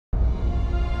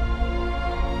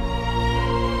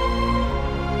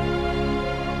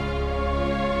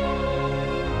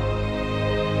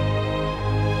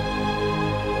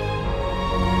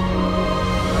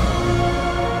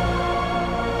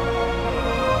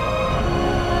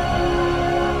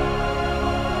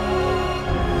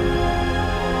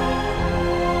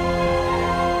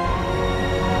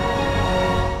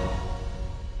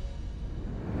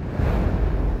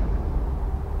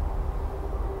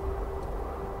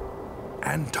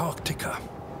Antarctica.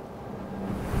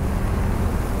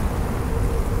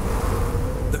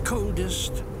 The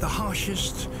coldest, the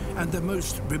harshest, and the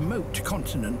most remote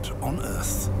continent on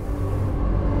Earth.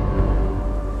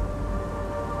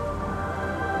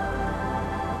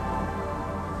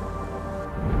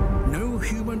 No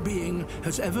human being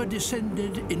has ever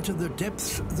descended into the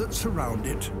depths that surround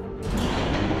it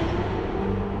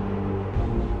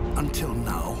until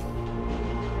now.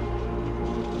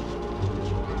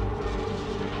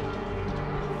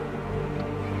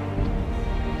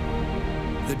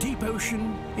 The deep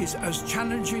ocean is as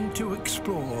challenging to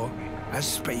explore as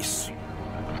space.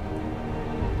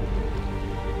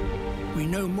 We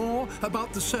know more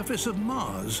about the surface of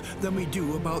Mars than we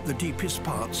do about the deepest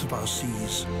parts of our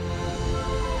seas.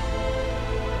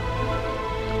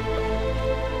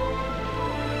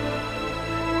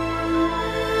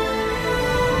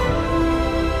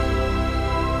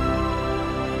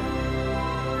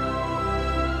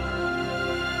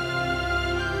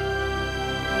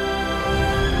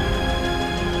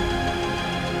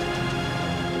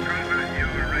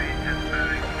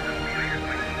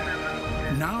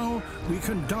 Now we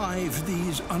can dive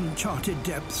these uncharted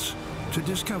depths to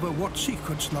discover what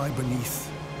secrets lie beneath.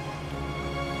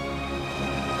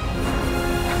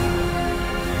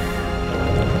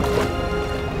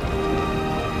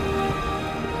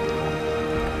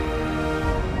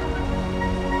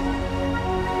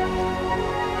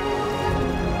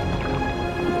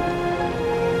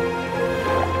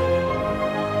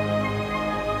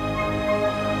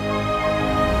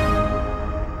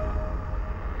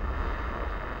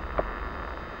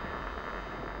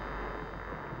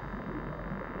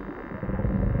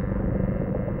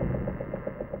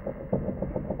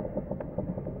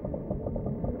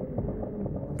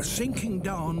 Sinking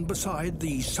down beside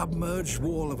the submerged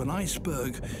wall of an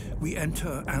iceberg, we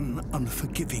enter an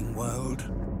unforgiving world.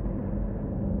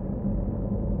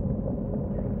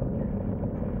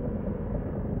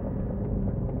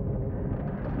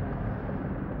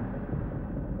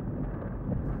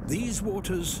 These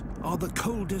waters are the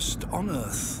coldest on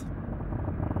Earth.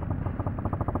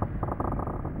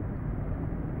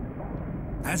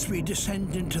 As we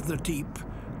descend into the deep,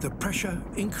 the pressure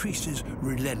increases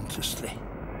relentlessly.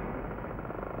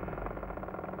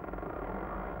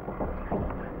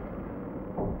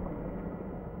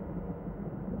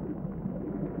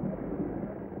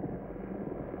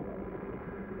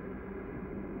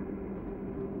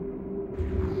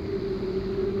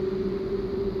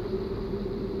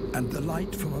 And the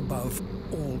light from above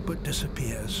all but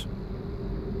disappears.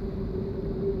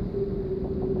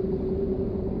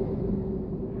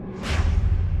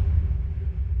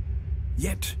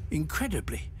 Yet,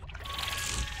 incredibly,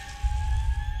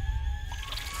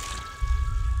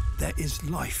 there is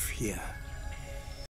life here.